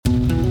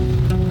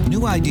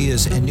New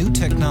ideas and new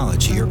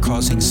technology are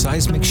causing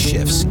seismic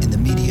shifts in the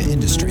media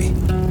industry.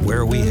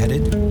 Where are we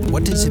headed?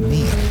 What does it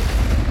mean?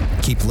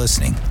 Keep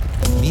listening.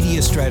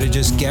 Media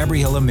strategist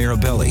Gabriella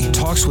Mirabelli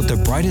talks with the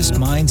brightest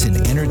minds in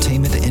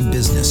entertainment and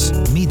business.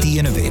 Meet the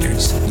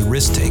innovators, the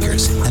risk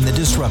takers, and the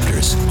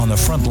disruptors on the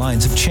front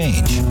lines of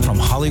change from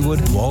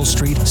Hollywood, Wall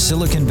Street,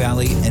 Silicon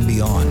Valley, and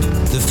beyond.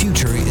 The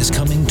future is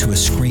coming to a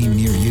screen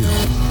near you.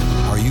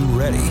 Are you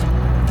ready?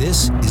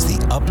 This is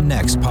the Up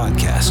Next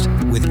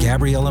podcast with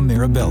Gabriella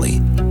Mirabelli.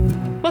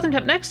 Welcome to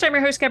Up Next. I'm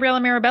your host, Gabriella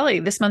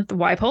Mirabelli. This month,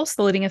 YPulse,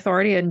 the leading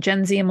authority on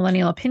Gen Z and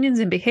millennial opinions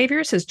and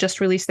behaviors, has just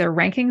released their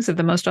rankings of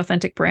the most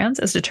authentic brands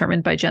as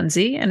determined by Gen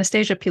Z.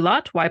 Anastasia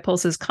Pilat,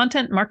 YPulse's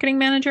content marketing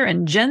manager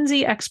and Gen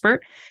Z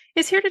expert,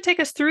 is here to take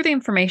us through the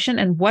information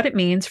and what it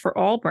means for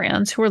all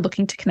brands who are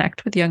looking to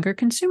connect with younger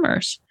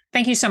consumers.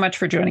 Thank you so much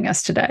for joining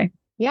us today.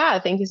 Yeah,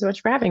 thank you so much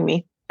for having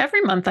me.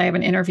 Every month, I have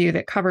an interview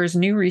that covers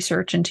new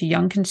research into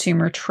young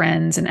consumer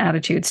trends and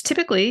attitudes.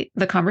 Typically,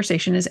 the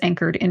conversation is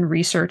anchored in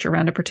research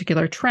around a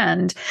particular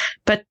trend.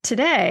 But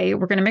today,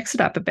 we're going to mix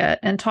it up a bit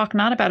and talk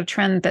not about a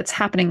trend that's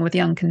happening with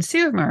young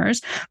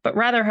consumers, but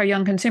rather how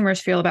young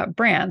consumers feel about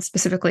brands,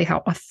 specifically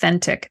how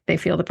authentic they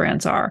feel the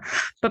brands are.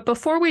 But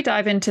before we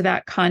dive into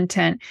that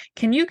content,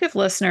 can you give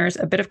listeners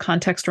a bit of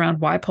context around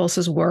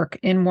YPulse's work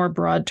in more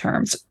broad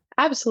terms?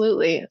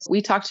 Absolutely.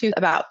 We talk to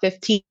about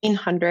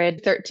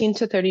 1,500 13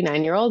 to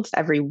 39-year-olds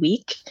every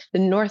week. The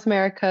North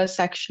America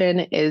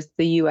section is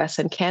the US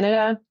and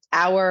Canada.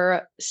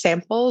 Our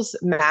samples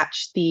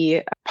match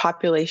the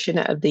population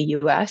of the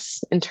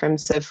US in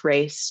terms of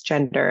race,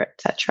 gender,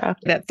 etc.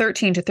 That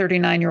 13 to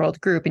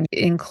 39-year-old group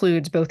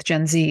includes both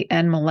Gen Z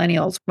and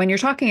millennials. When you're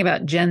talking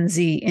about Gen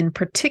Z in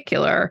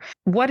particular,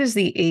 what is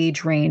the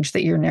age range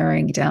that you're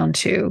narrowing down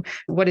to?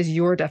 What is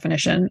your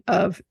definition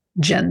of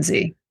Gen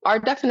Z? Our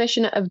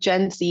definition of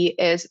Gen Z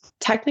is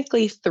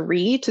technically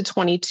 3 to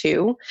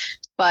 22,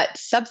 but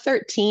sub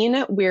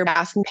 13, we're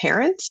asking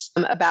parents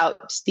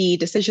about the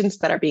decisions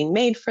that are being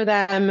made for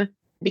them,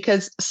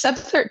 because sub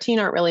 13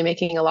 aren't really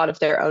making a lot of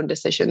their own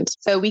decisions.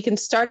 So we can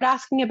start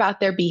asking about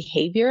their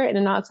behavior in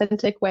an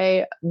authentic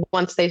way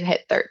once they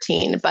hit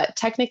 13. But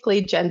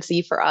technically, Gen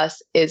Z for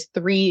us is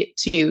 3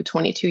 to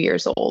 22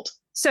 years old.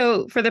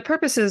 So for the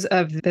purposes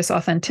of this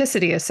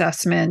authenticity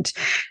assessment,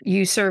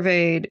 you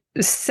surveyed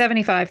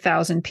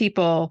 75,000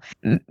 people.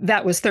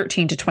 That was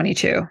 13 to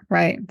 22,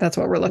 right? That's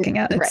what we're looking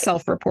at. It's right.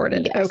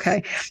 Self-reported. Yes.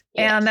 Okay. Yes.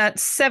 And that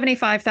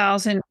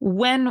 75,000,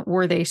 when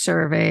were they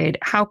surveyed?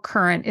 How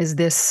current is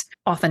this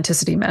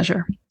authenticity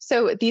measure?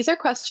 So these are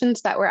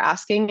questions that we're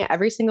asking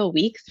every single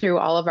week through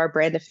all of our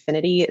brand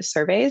affinity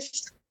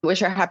surveys,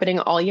 which are happening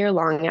all year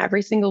long,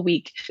 every single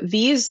week.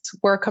 These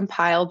were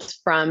compiled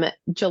from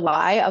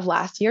July of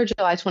last year,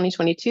 July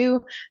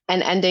 2022,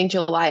 and ending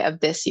July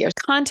of this year.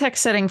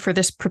 Context setting for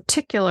this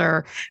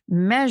particular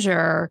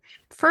measure,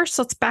 first,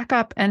 let's back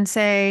up and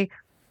say,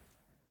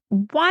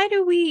 why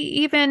do we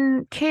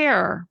even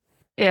care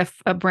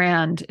if a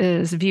brand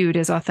is viewed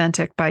as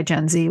authentic by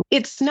Gen Z?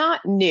 It's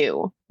not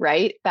new,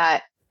 right?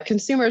 That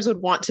consumers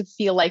would want to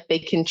feel like they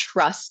can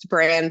trust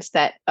brands,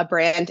 that a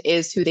brand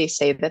is who they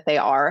say that they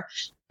are.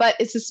 But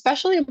it's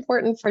especially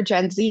important for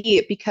Gen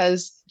Z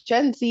because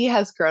Gen Z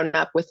has grown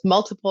up with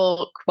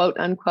multiple quote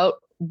unquote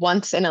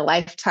once in a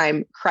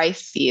lifetime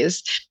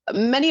crises.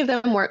 Many of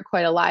them weren't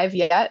quite alive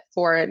yet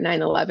for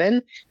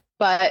 9/11,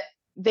 but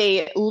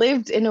they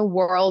lived in a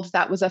world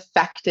that was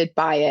affected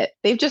by it.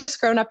 They've just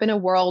grown up in a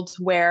world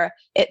where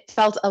it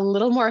felt a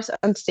little more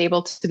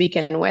unstable to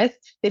begin with.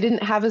 They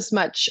didn't have as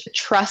much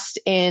trust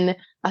in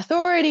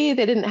authority.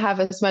 They didn't have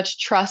as much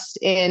trust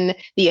in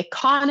the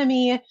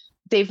economy.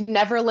 They've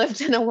never lived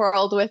in a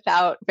world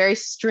without very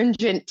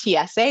stringent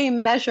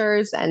TSA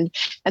measures and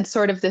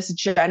sort of this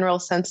general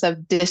sense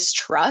of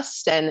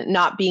distrust and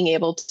not being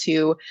able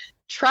to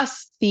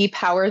trust the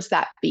powers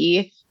that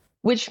be,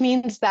 which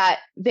means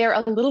that they're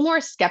a little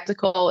more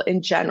skeptical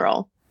in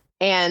general.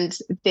 And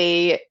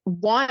they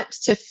want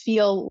to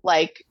feel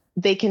like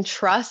they can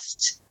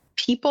trust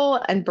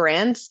people and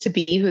brands to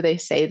be who they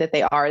say that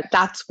they are.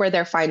 That's where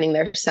they're finding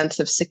their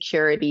sense of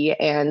security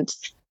and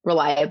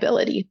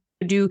reliability.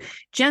 Do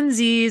Gen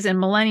Zs and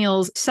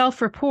millennials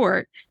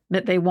self-report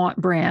that they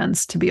want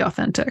brands to be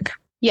authentic?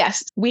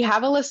 Yes, we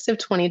have a list of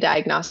 20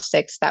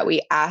 diagnostics that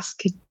we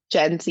ask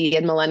Gen Z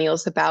and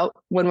millennials about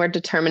when we're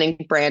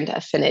determining brand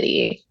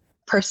affinity.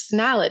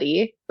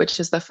 Personality, which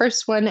is the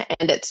first one,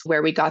 and it's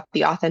where we got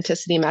the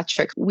authenticity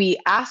metric. We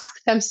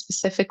ask them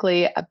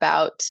specifically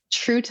about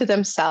true to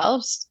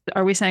themselves.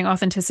 Are we saying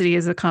authenticity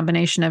is a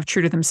combination of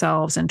true to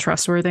themselves and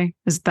trustworthy?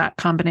 Is that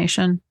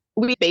combination?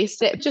 We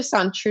based it just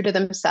on true to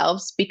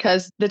themselves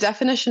because the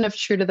definition of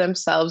true to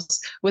themselves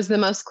was the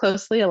most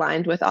closely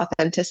aligned with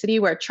authenticity,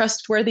 where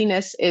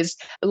trustworthiness is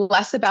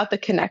less about the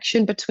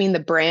connection between the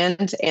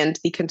brand and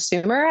the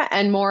consumer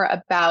and more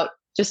about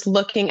just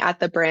looking at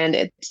the brand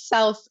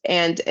itself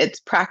and its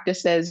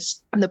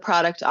practices and the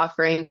product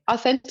offering.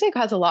 Authentic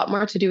has a lot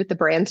more to do with the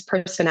brand's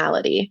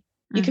personality.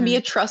 You can be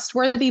a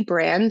trustworthy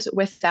brand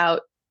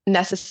without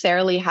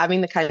necessarily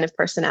having the kind of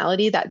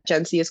personality that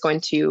Gen Z is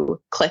going to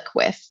click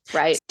with,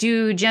 right?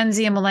 Do Gen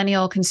Z and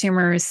millennial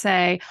consumers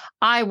say,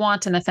 I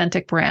want an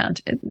authentic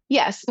brand?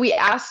 Yes. We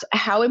asked,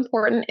 how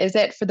important is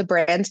it for the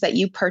brands that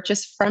you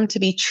purchase from to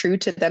be true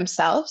to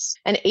themselves?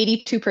 And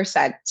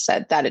 82%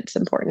 said that it's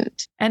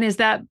important. And is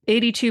that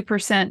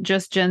 82%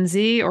 just Gen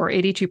Z or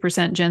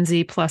 82% Gen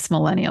Z plus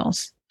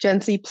millennials?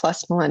 Gen Z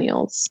plus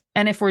millennials.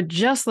 And if we're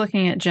just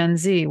looking at Gen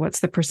Z,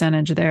 what's the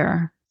percentage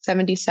there?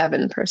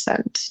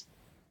 77%.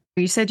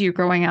 You said you're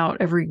going out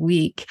every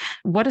week.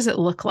 What does it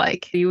look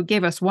like? You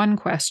gave us one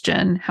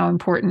question. How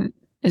important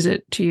is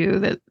it to you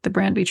that the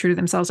brand be true to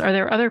themselves? Are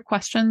there other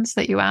questions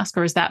that you ask,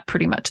 or is that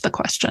pretty much the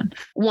question?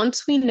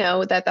 Once we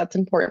know that that's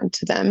important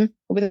to them,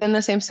 within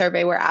the same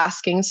survey, we're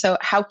asking, so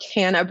how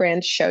can a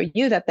brand show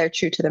you that they're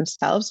true to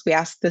themselves? We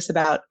asked this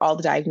about all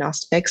the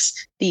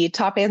diagnostics. The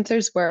top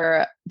answers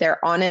were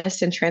they're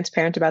honest and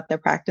transparent about their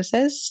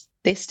practices.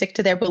 They stick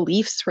to their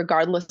beliefs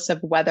regardless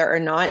of whether or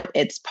not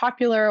it's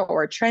popular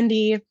or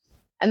trendy.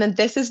 And then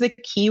this is the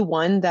key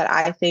one that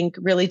I think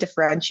really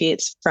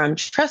differentiates from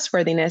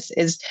trustworthiness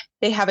is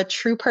they have a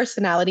true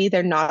personality.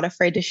 They're not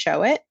afraid to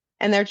show it,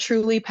 and they're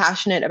truly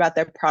passionate about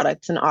their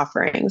products and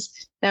offerings.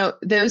 Now,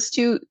 those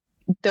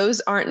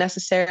aren't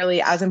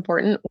necessarily as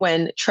important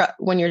when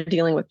you're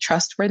dealing with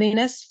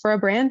trustworthiness for a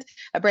brand.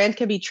 A brand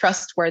can be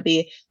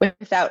trustworthy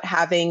without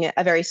having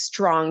a very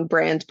strong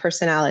brand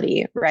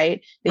personality,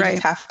 right? They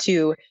just have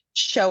to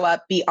show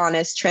up, be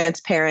honest,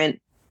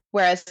 transparent.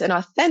 Whereas an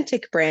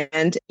authentic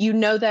brand, you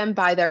know them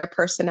by their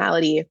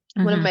personality.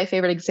 Mm-hmm. One of my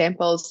favorite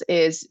examples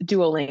is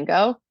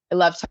Duolingo. I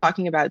love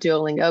talking about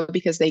Duolingo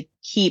because they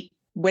keep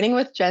winning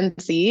with Gen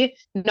Z.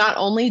 Not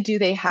only do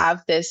they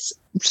have this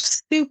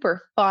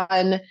super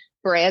fun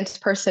brand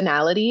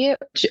personality,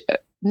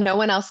 no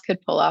one else could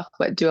pull off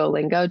what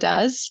Duolingo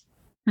does.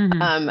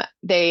 Mm-hmm.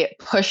 They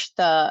push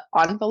the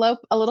envelope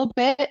a little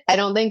bit. I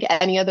don't think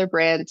any other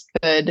brand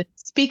could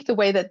speak the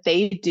way that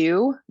they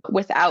do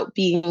without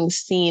being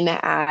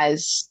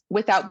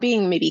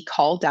maybe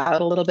called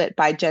out a little bit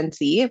by Gen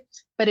Z.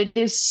 But it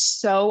is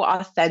so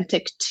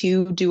authentic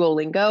to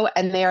Duolingo,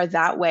 and they are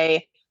that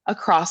way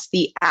across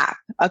the app,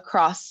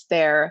 across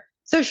their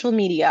social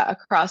media,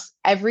 across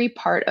every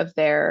part of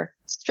their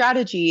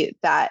strategy.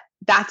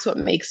 That's what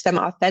makes them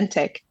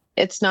authentic.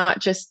 It's not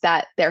just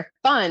that they're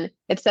fun,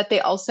 it's that they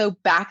also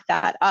back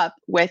that up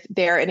with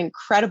they're an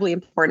incredibly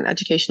important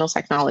educational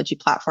technology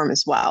platform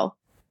as well.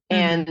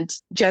 Mm-hmm. And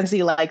Gen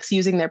Z likes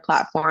using their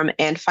platform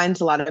and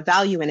finds a lot of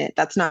value in it.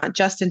 That's not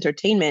just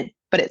entertainment,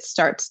 but it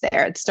starts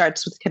there. It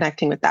starts with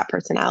connecting with that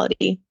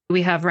personality.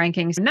 We have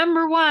rankings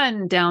number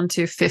 1 down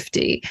to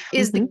 50.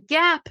 Is the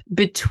gap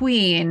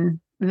between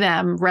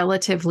them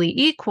relatively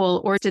equal,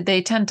 or did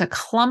they tend to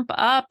clump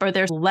up? Are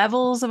there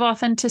levels of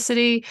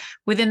authenticity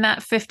within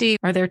that 50?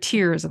 Are there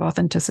tiers of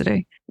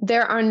authenticity?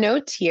 There are no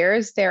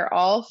tiers. They're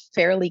all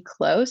fairly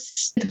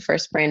close. The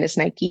first brand is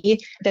Nike.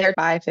 They're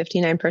by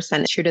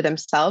 59% true to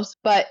themselves.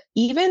 But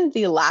even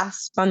the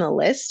last on the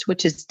list,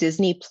 which is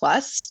Disney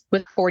Plus,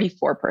 with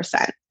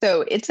 44%.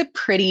 So it's a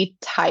pretty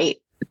tight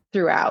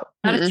throughout.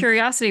 Out of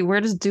curiosity,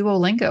 where does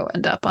Duolingo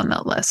end up on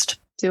that list?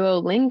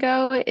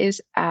 Duolingo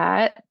is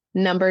at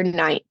number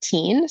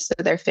 19. So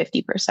they're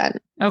 50%.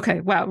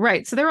 Okay. Wow.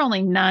 Right. So they're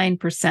only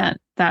 9%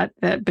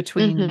 that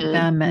between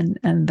them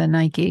and the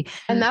Nike.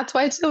 And that's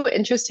why it's so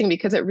interesting,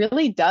 because it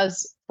really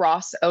does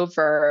cross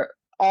over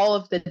all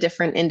of the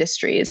different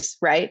industries,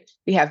 right?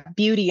 We have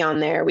beauty on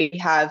there. We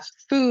have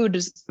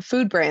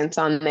food brands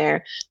on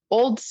there.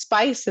 Old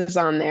Spice is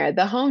on there.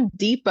 The Home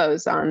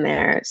Depot's on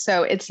there.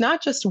 So it's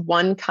not just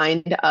one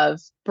kind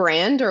of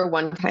brand or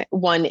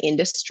one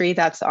industry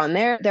that's on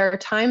there. There are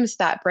times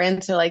that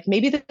brands are like,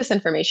 maybe this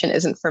information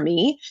isn't for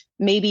me.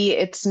 Maybe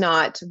it's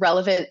not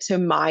relevant to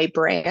my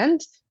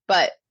brand,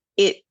 but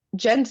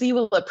Gen Z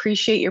will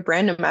appreciate your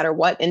brand no matter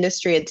what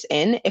industry it's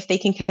in if they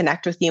can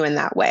connect with you in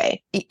that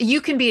way.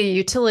 You can be a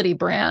utility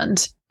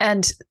brand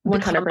and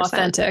 100%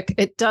 authentic.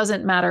 It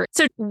doesn't matter.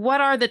 So what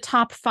are the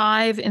top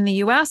 5 in the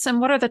US and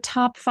what are the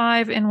top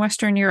 5 in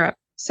Western Europe?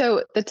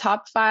 So the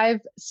top 5,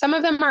 some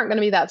of them aren't going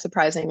to be that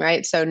surprising,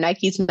 right? So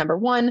Nike's number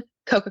 1,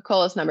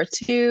 Coca-Cola is number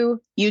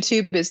 2,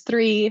 YouTube is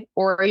 3,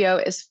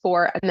 Oreo is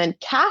 4, and then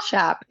Cash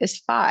App is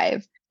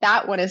 5.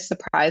 That one is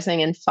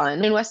surprising and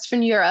fun. In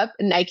Western Europe,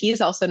 Nike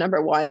is also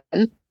number 1.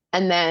 And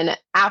then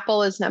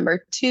Apple is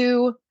number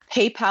 2.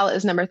 PayPal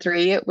is number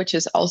 3, which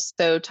is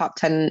also top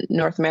 10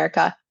 North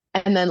America.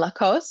 And then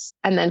Lacoste,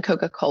 and then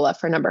Coca-Cola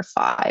for number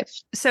 5.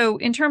 So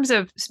in terms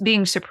of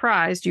being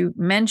surprised, you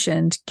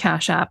mentioned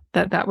Cash App,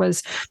 that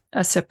was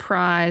a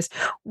surprise.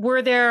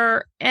 Were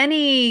there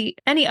any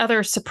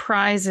other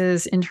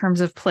surprises in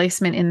terms of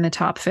placement in the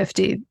top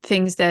 50?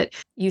 Things that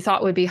you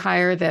thought would be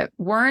higher that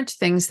weren't,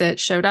 things that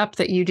showed up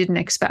that you didn't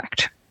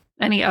expect?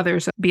 Any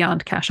others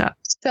beyond Cash App?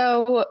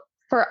 So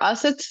for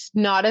us, it's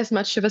not as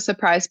much of a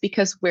surprise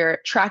because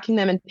we're tracking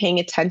them and paying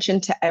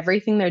attention to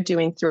everything they're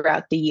doing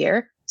throughout the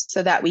year,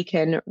 so that we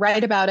can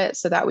write about it,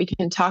 so that we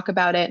can talk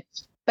about it.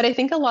 But I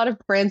think a lot of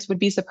brands would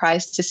be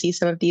surprised to see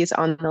some of these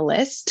on the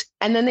list.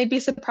 And then they'd be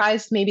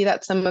surprised maybe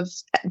that some of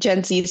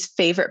Gen Z's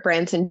favorite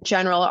brands in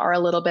general are a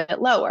little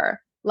bit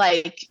lower.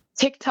 Like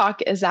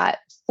TikTok is at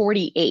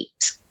 48.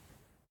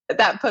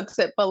 That puts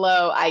it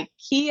below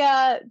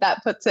IKEA.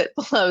 That puts it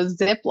below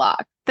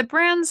Ziploc. The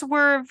brands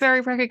were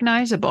very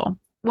recognizable.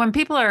 When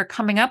people are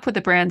coming up with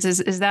the brands,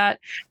 is that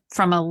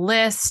from a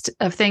list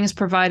of things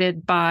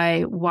provided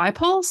by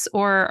YPulse,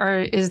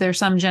 or is there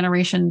some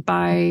generation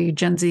by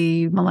Gen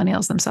Z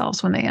millennials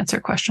themselves when they answer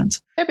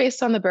questions? They're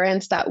based on the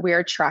brands that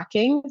we're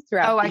tracking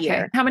throughout the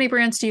year. How many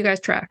brands do you guys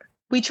track?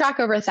 We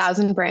track over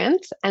 1,000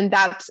 brands, and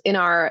that's in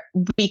our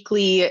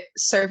weekly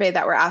survey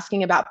that we're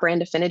asking about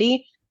brand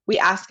affinity. We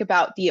ask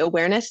about the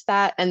awareness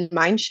that and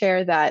mind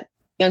share that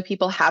young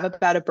people have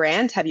about a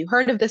brand. Have you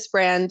heard of this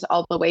brand?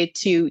 All the way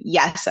to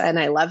yes, and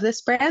I love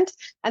this brand.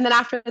 And then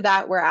after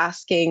that, we're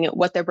asking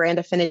what their brand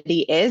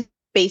affinity is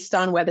based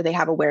on whether they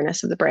have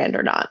awareness of the brand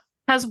or not.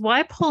 Has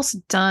YPulse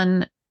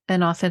done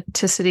an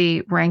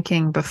authenticity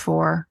ranking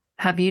before?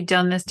 Have you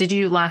done this? Did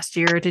you last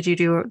year? Did you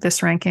do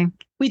this ranking?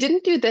 We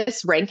didn't do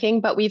this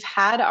ranking, but we've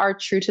had our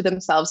true to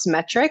themselves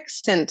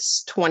metrics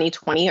since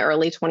 2020,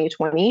 early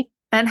 2020.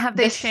 And have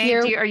they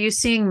changed? Are you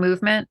seeing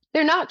movement?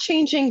 They're not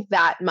changing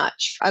that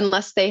much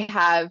unless they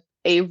have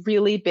a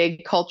really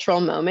big cultural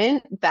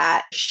moment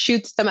that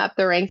shoots them up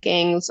the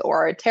rankings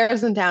or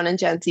tears them down in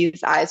Gen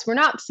Z's eyes. We're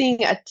not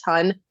seeing a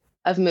ton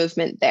of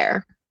movement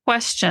there.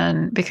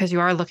 Question, because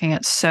you are looking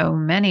at so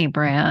many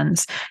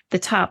brands, the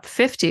top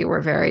 50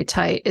 were very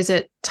tight. Is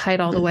it tight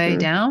all the way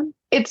down?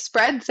 It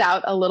spreads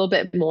out a little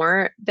bit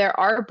more. There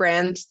are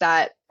brands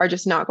that are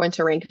just not going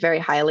to rank very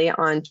highly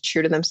on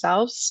true to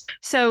themselves.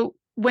 So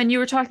when you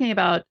were talking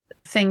about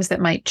things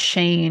that might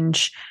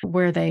change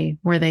where they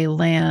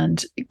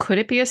land, could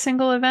it be a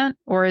single event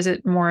or is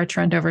it more a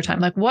trend over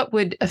time? Like what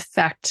would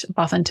affect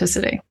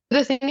authenticity?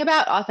 The thing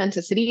about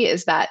authenticity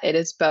is that it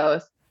is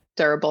both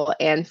durable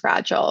and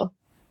fragile.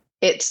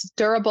 It's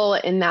durable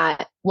in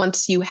that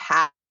once you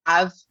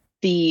have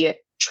the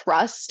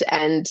trust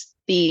and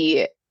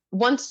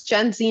once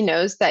Gen Z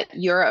knows that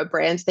you're a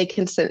brand they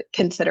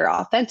consider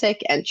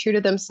authentic and true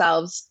to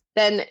themselves,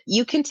 then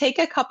you can take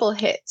a couple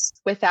hits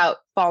without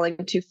falling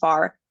too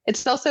far.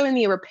 It's also in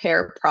the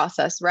repair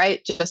process,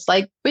 right? Just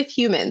like with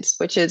humans,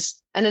 which is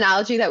an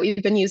analogy that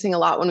we've been using a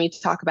lot when we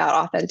talk about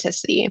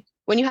authenticity.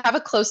 When you have a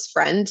close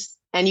friend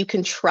and you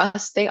can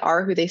trust they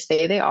are who they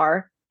say they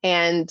are,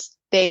 and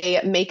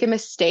they make a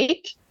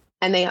mistake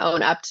and they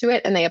own up to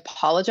it and they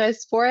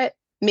apologize for it,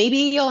 maybe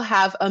you'll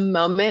have a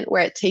moment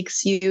where it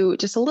takes you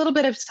just a little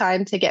bit of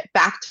time to get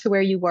back to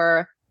where you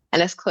were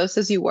and as close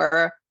as you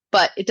were.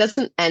 But it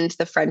doesn't end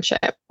the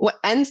friendship. What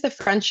ends the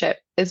friendship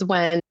is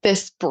when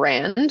this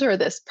brand or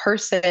this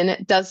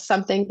person does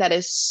something that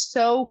is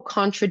so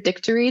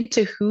contradictory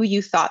to who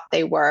you thought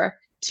they were,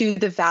 to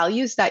the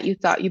values that you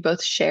thought you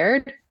both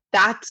shared.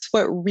 That's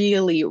what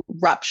really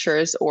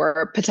ruptures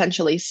or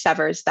potentially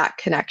severs that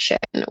connection,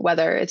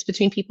 whether it's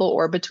between people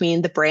or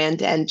between the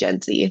brand and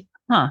Gen Z.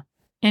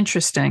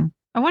 Interesting.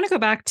 I want to go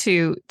back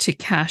to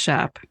Cash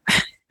App.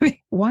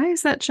 Why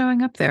is that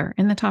showing up there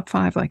in the top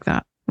 5 like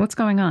that? What's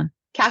going on?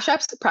 Cash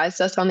App surprised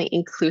us on the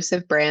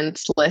inclusive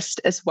brands list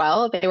as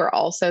well. They were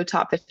also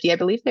top 50. I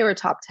believe they were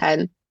top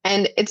 10.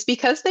 And it's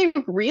because they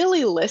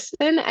really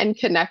listen and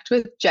connect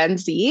with Gen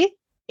Z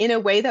in a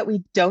way that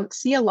we don't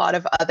see a lot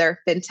of other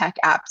fintech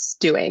apps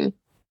doing.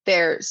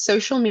 Their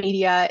social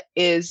media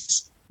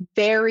is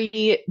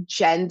very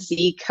Gen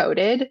Z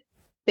coded.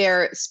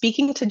 They're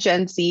speaking to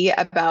Gen Z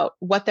about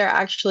what they're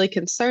actually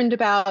concerned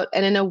about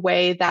and in a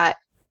way that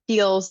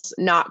feels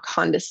not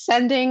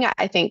condescending.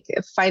 I think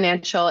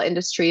financial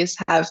industries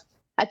have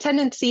a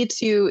tendency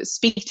to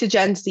speak to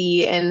Gen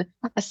Z in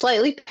a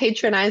slightly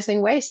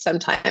patronizing way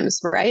sometimes,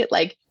 right?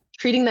 Like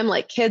treating them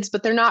like kids,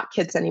 but they're not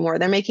kids anymore.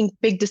 They're making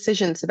big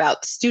decisions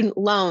about student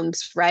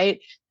loans, right?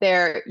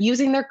 They're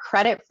using their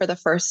credit for the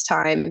first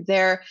time.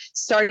 They're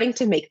starting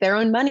to make their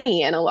own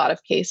money in a lot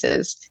of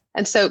cases.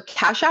 And so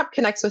Cash App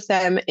connects with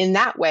them in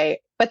that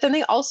way, but then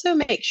they also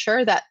make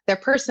sure that their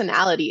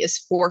personality is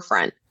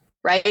forefront.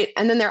 Right.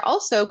 And then they're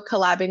also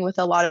collabing with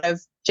a lot of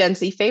Gen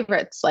Z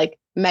favorites like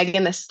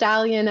Megan Thee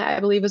Stallion,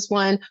 I believe was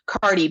one.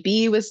 Cardi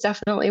B was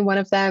definitely one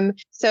of them.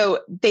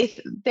 So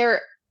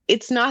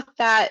it's not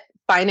that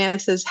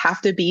finances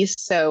have to be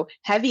so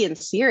heavy and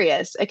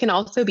serious. It can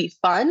also be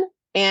fun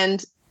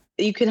and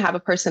you can have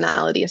a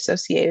personality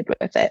associated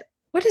with it.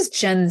 What does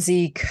Gen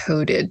Z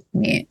coded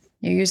mean?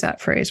 You use that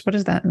phrase. What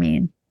does that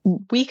mean?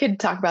 We could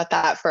talk about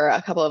that for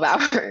a couple of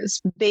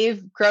hours.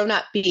 They've grown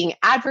up being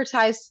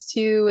advertised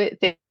to.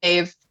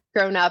 They've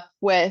grown up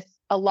with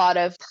a lot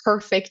of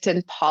perfect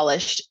and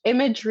polished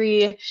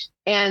imagery.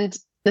 And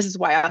this is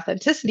why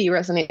authenticity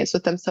resonates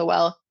with them so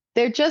well.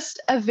 They're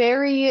just a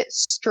very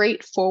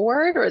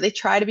straightforward, or they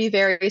try to be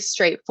very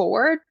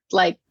straightforward,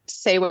 like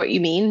say what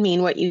you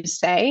mean what you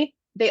say.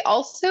 They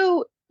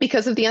also,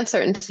 because of the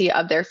uncertainty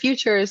of their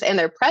futures and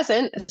their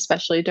present,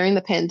 especially during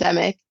the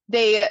pandemic,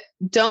 they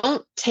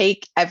don't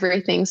take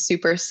everything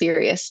super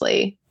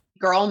seriously.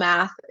 Girl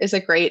math is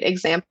a great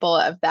example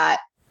of that.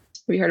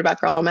 Have you heard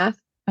about girl math?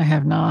 I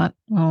have not.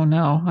 Oh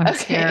no, I'm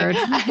scared.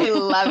 I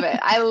love it.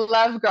 I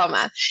love girl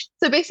math.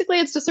 So basically,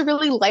 it's just a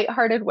really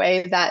lighthearted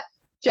way that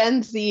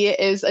Gen Z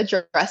is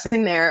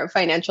addressing their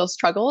financial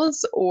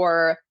struggles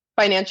or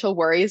financial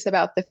worries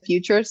about the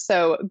future.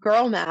 So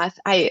girl math,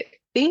 I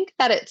think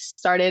that it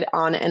started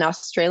on an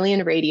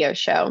Australian radio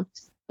show,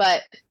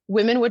 but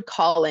women would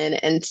call in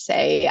and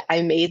say,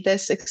 I made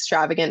this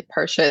extravagant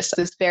purchase,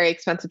 this very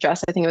expensive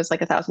dress. I think it was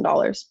like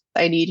 $1,000.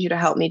 I need you to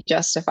help me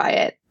justify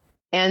it.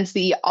 And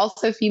the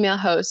also female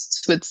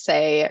hosts would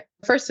say,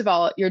 first of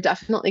all, you're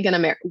definitely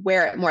going to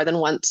wear it more than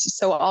once.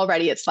 So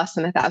already it's less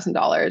than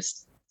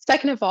 $1,000.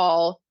 Second of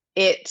all,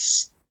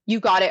 you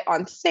got it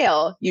on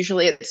sale.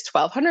 Usually it's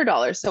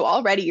 $1,200. So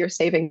already you're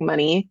saving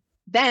money.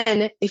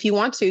 Then if you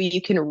want to,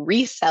 you can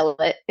resell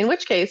it, in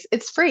which case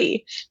it's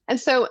free. And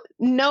so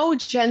no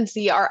Gen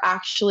Z are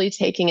actually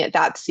taking it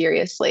that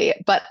seriously,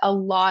 but a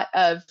lot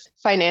of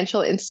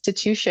financial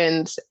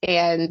institutions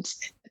and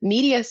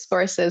media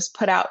sources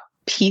put out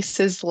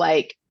pieces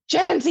like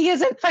Gen Z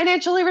isn't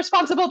financially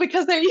responsible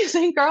because they're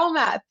using girl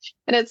math.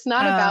 And it's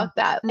not about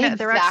that. No,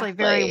 they're actually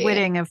very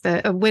witting of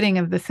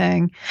the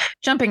thing.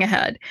 Jumping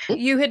ahead,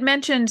 you had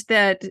mentioned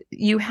that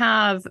you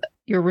have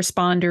your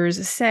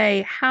responders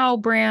say how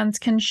brands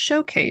can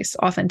showcase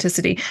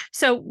authenticity.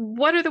 So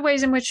what are the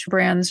ways in which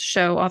brands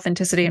show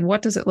authenticity and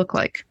what does it look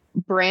like?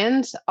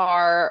 Brands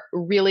are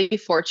really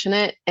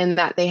fortunate in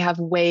that they have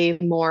way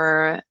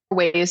more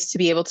ways to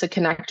be able to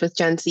connect with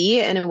Gen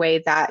Z in a way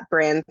that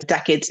brands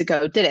decades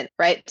ago didn't,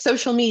 right?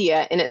 Social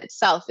media in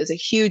itself is a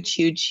huge,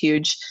 huge,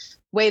 huge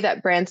way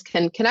that brands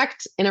can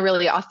connect in a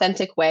really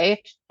authentic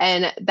way.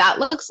 And that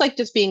looks like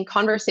just being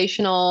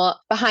conversational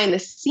behind the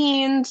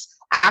scenes,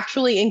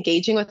 actually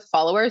engaging with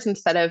followers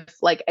instead of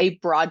like a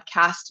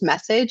broadcast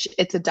message.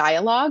 It's a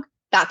dialogue.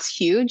 That's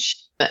huge.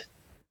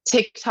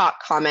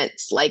 TikTok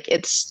comments, like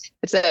it's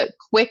a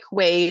quick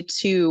way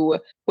to,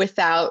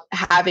 without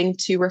having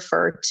to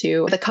refer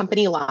to the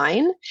company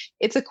line,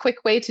 it's a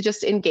quick way to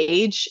just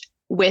engage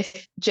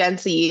with Gen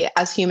Z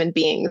as human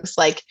beings.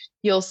 Like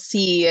you'll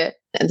see,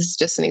 and this is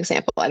just an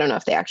example, I don't know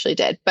if they actually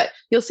did, but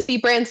you'll see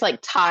brands like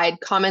Tide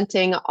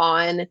commenting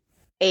on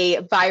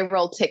a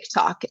viral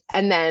TikTok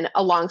and then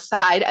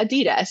alongside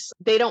Adidas.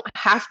 They don't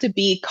have to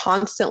be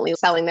constantly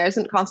selling. There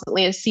isn't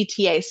constantly a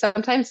CTA.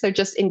 Sometimes they're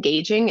just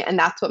engaging, and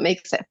that's what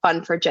makes it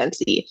fun for Gen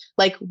Z.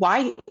 Like,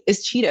 why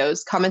is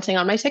Cheetos commenting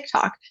on my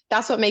TikTok?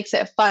 That's what makes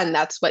it fun.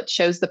 That's what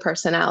shows the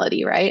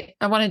personality, right?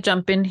 I want to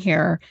jump in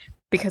here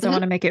because I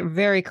want to make it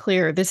very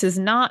clear. This is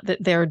not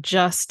that they're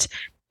just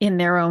in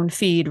their own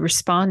feed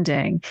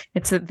responding.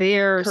 It's that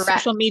their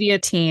social media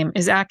team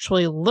is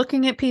actually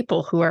looking at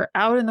people who are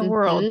out in the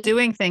world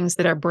doing things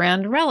that are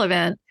brand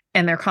relevant,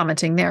 and they're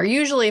commenting there.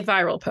 Usually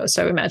viral posts,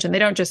 I would imagine. They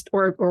don't just,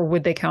 or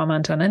would they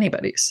comment on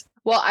anybody's?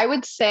 Well, I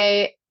would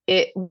say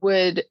it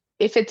would,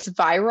 if it's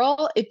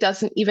viral, it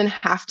doesn't even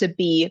have to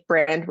be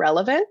brand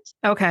relevant.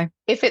 Okay.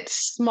 If it's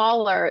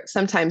smaller,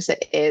 sometimes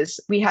it is.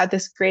 We had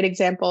this great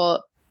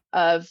example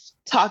of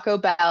Taco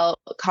Bell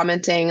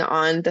commenting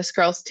on this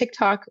girl's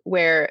TikTok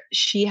where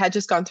she had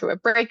just gone through a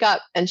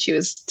breakup and she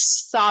was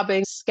sobbing,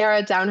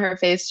 mascara down her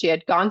face. She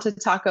had gone to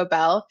Taco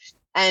Bell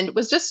and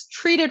was just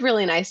treated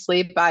really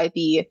nicely by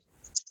the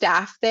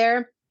staff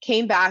there,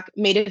 came back,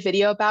 made a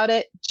video about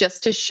it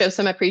just to show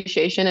some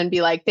appreciation and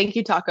be like, thank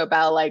you, Taco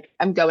Bell. Like,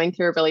 I'm going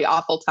through a really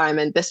awful time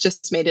and this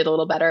just made it a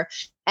little better.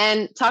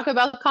 And Taco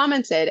Bell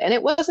commented, and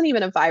it wasn't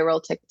even a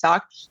viral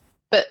TikTok,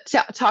 but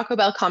Taco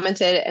Bell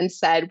commented and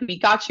said, we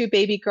got you,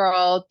 baby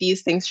girl.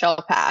 These things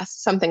shall pass.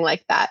 Something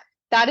like that.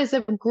 That is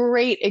a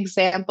great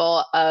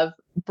example of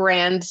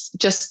brands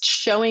just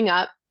showing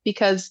up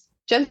because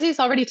Gen Z is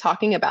already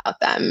talking about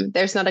them.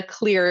 There's not a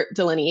clear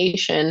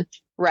delineation,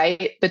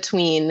 right,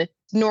 between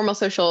normal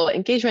social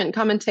engagement and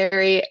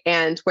commentary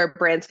and where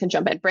brands can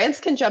jump in. Brands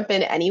can jump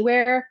in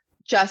anywhere,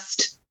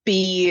 just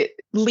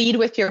lead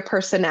with your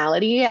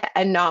personality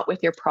and not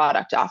with your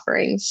product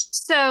offerings.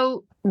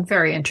 So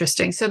very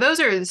interesting. So those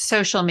are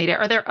social media.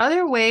 Are there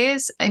other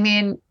ways,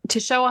 to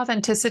show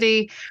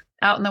authenticity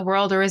out in the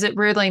world, or is it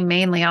really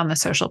mainly on the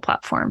social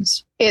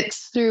platforms?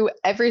 It's through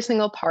every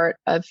single part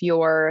of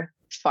your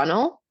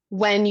funnel.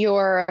 When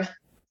you're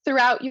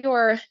throughout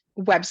your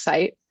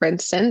website, for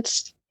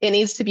instance, it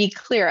needs to be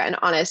clear and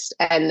honest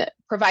and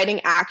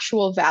providing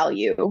actual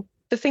value.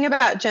 The thing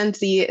about Gen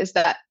Z is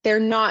that they're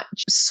not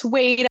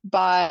swayed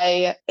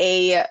by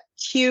a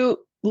cute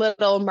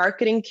little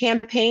marketing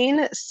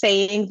campaign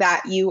saying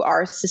that you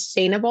are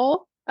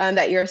sustainable,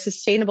 that you're a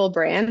sustainable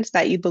brand,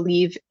 that you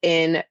believe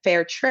in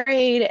fair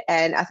trade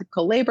and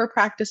ethical labor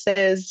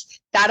practices.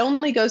 That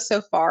only goes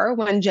so far.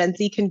 When Gen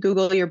Z can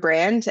Google your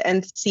brand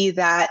and see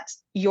that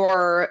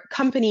your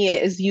company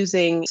is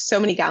using so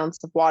many gallons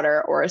of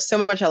water or so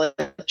much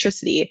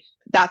electricity.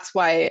 That's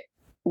why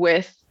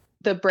with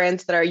the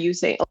brands that are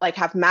using, like,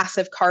 have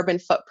massive carbon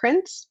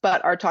footprints,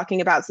 but are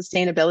talking about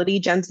sustainability,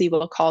 Gen Z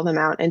will call them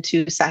out in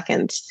 2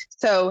 seconds.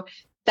 So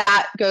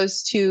that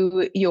goes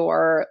to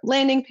your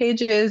landing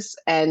pages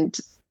and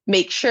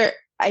make sure,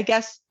 I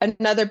guess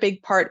another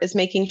big part is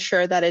making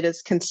sure that it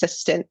is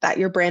consistent, that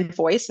your brand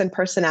voice and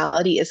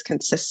personality is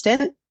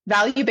consistent.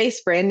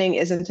 Value-based branding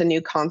isn't a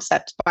new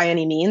concept by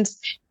any means.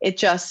 It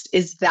just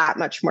is that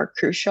much more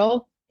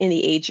crucial in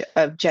the age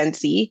of Gen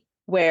Z,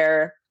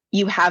 where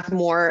you have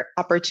more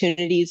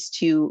opportunities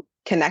to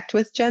connect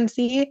with Gen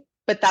Z,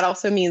 but that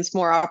also means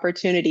more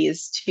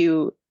opportunities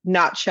to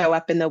not show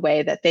up in the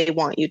way that they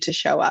want you to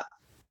show up.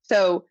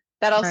 So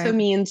that also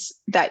means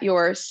that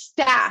your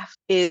staff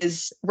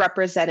is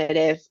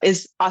representative,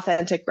 is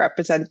authentic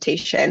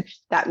representation.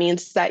 That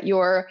means that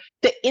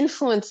the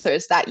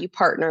influencers that you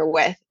partner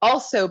with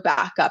also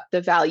back up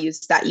the values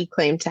that you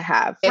claim to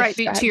have. Right.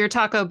 To your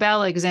Taco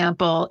Bell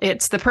example,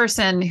 it's the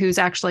person who's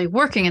actually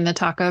working in the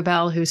Taco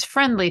Bell who's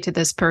friendly to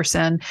this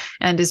person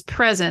and is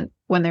present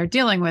when they're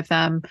dealing with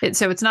them.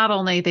 So it's not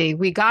only the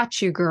 "we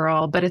got you,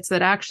 girl," but it's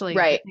that actually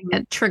the thing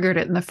that triggered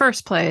it in the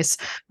first place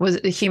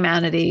was the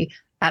humanity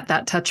at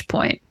that touch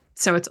point.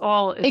 So it's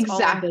all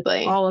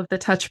of the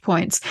touch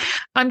points.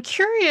 I'm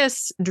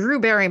curious, Drew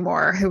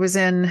Barrymore, who was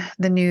in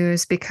the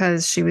news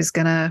because she was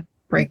going to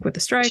break with the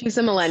strike. She's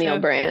a millennial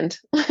brand.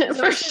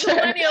 For sure.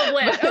 Millennial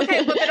brand.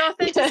 Okay, but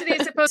authenticity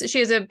is supposed to, she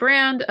has a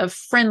brand of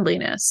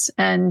friendliness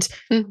and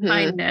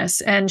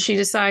kindness, and she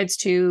decides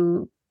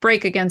to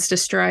break against a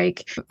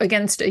strike,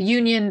 against a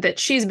union that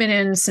she's been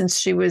in since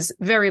she was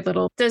very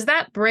little. Does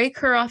that break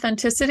her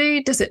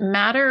authenticity? Does it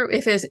matter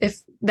if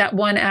that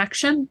one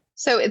action?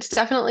 So it's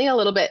definitely a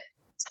little bit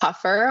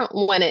tougher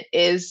when it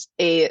is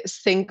a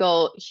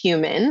single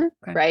human,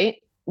 right?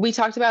 We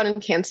talked about in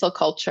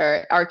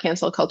our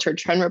cancel culture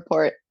trend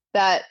report,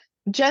 that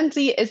Gen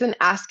Z isn't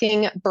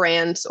asking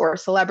brands or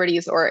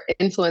celebrities or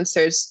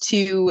influencers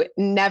to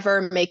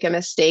never make a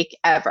mistake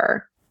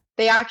ever.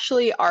 They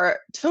actually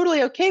are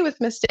totally okay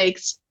with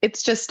mistakes.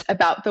 It's just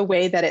about the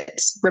way that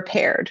it's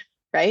repaired,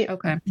 right?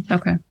 Okay.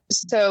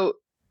 So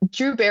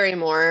Drew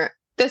Barrymore,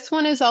 this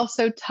one is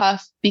also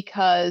tough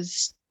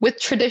because with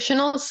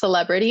traditional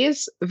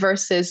celebrities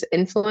versus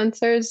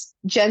influencers,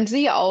 Gen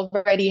Z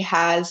already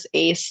has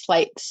a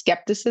slight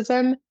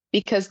skepticism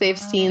because they've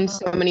seen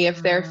so many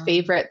of their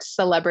favorite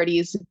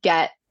celebrities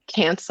get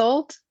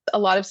canceled. A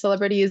lot of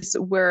celebrities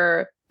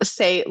were,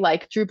 say,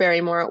 like Drew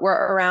Barrymore,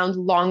 were around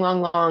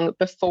long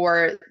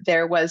before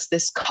there was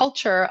this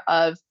culture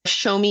of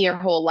show me your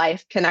whole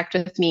life, connect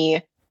with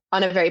me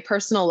on a very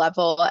personal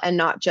level and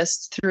not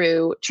just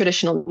through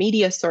traditional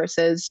media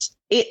sources.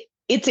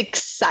 It's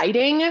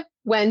exciting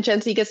when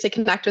Gen Z gets to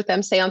connect with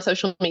them, say on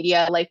social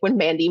media, like when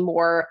Mandy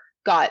Moore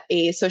got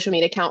a social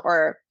media account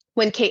or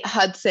when Kate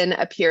Hudson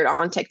appeared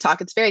on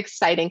TikTok. It's very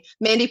exciting.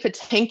 Mandy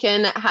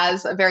Patinkin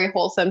has a very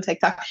wholesome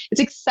TikTok.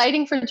 It's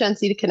exciting for Gen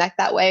Z to connect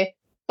that way.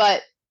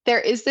 But there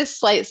is this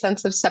slight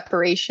sense of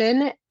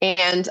separation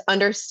and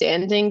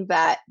understanding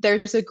that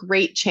there's a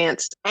great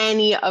chance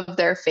any of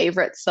their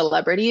favorite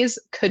celebrities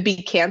could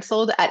be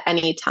canceled at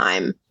any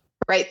time,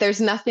 right?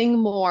 There's nothing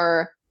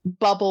more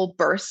bubble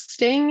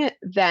bursting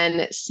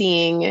than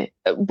seeing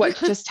what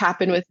just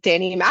happened with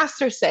Danny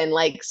Masterson.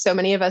 Like, so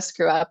many of us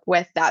grew up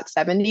with that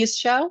 70s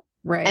show.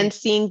 Right. And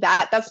seeing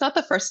that's not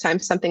the first time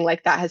something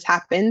like that has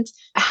happened.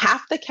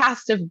 Half the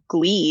cast of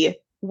Glee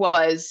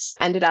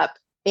ended up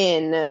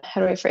in,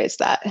 how do I phrase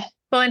that?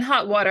 Well, in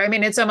hot water. I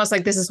mean, it's almost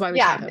like this is why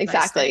we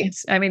exactly.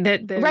 Nice. I mean,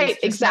 right,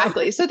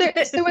 exactly. So there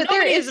is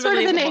sort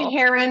of an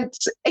inherent,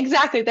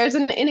 there's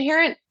an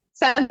inherent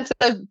sense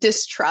of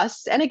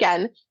distrust. And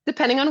again,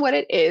 depending on what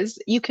it is,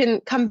 you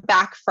can come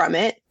back from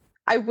it.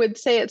 I would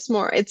say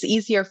it's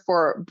easier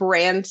for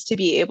brands to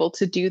be able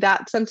to do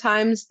that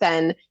sometimes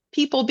than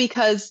people,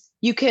 because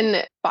you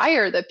can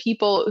fire the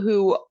people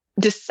who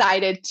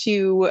decided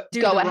to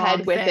go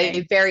ahead with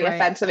a very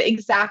offensive.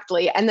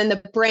 Exactly. And then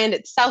the brand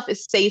itself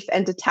is safe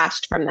and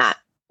detached from that.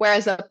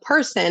 Whereas a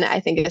person, I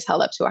think, is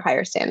held up to a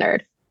higher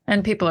standard.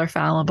 And people are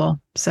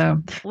fallible.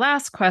 So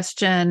last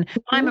question.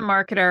 I'm a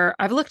marketer.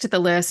 I've looked at the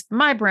list.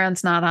 My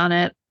brand's not on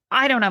it.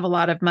 I don't have a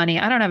lot of money.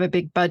 I don't have a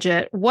big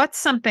budget. What's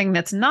something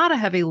that's not a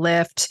heavy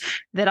lift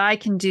that I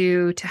can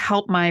do to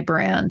help my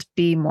brand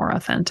be more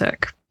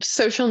authentic?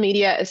 Social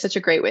media is such a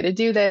great way to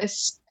do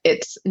this.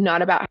 It's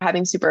not about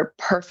having super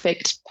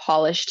perfect,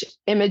 polished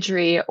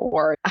imagery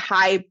or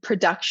high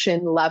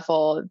production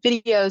level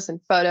videos and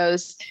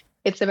photos.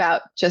 It's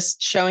about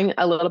just showing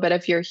a little bit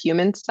of your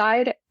human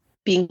side,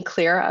 being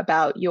clear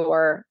about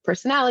your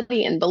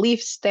personality and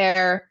beliefs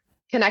there,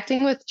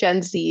 connecting with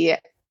Gen Z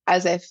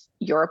as if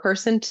you're a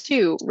person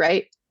too,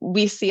 right?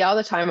 We see all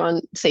the time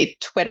on, say,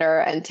 Twitter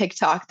and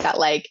TikTok that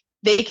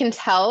they can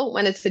tell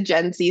when it's a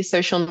Gen Z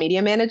social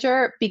media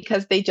manager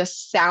because they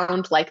just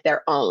sound like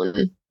their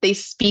own. They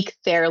speak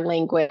their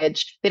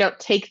language. They don't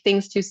take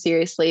things too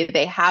seriously.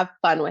 They have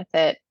fun with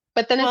it.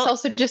 But then it's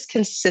also just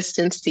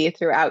consistency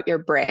throughout your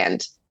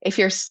brand. If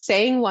you're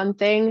saying one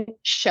thing,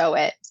 show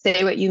it.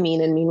 Say what you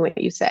mean and mean what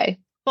you say.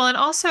 Well, and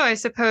also, I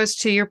suppose,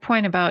 to your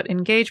point about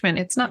engagement,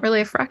 it's not really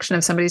a fraction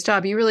of somebody's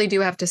job. You really do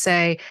have to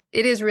say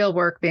it is real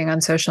work being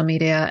on social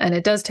media, and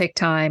it does take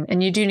time,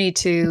 and you do need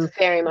to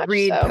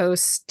read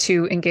posts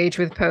to engage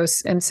with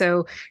posts. And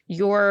so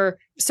your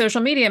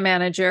social media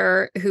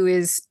manager, who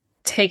is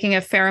taking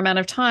a fair amount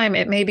of time,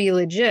 it may be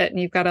legit, and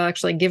you've got to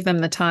actually give them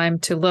the time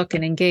to look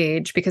and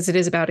engage, because it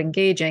is about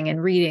engaging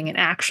and reading and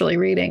actually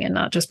reading and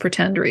not just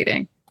pretend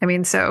reading. I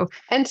mean, so.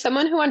 And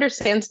someone who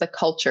understands the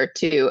culture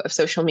too of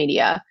social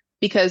media,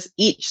 because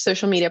each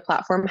social media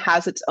platform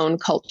has its own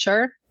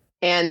culture.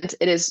 And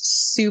it is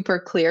super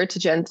clear to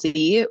Gen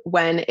Z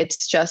when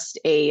it's just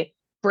a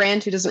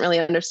brand who doesn't really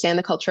understand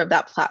the culture of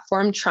that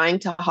platform trying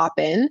to hop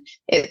in.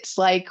 It's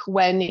like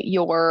when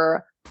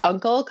your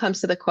uncle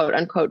comes to the quote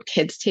unquote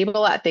kids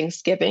table at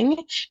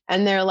Thanksgiving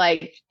and they're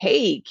like,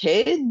 "Hey,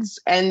 kids,"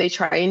 and they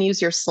try and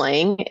use your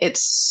slang.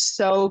 It's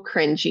so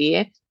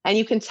cringy. And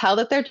you can tell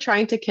that they're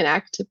trying to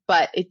connect,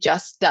 but it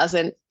just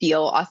doesn't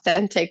feel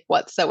authentic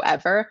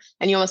whatsoever.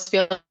 And you almost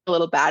feel a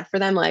little bad for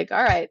them. Like,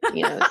 all right,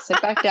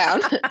 sit back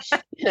down. Don't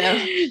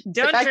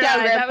sit back down,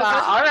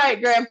 Grandpa. All right,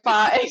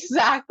 Grandpa.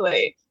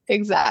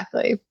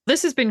 Exactly.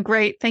 This has been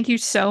great. Thank you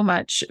so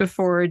much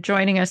for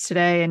joining us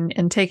today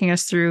and taking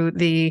us through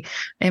the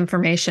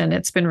information.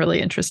 It's been really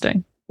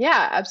interesting.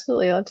 Yeah,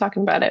 absolutely. I love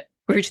talking about it.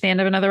 We reached the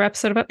end of another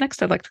episode of Up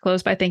Next. I'd like to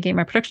close by thanking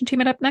my production team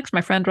at Up Next,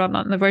 my friend Rob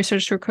Naughton, the voice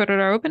search recorded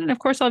our open, and of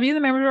course, all of you,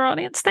 the members of our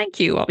audience. Thank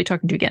you. I'll be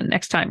talking to you again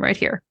next time right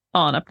here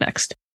on Up Next.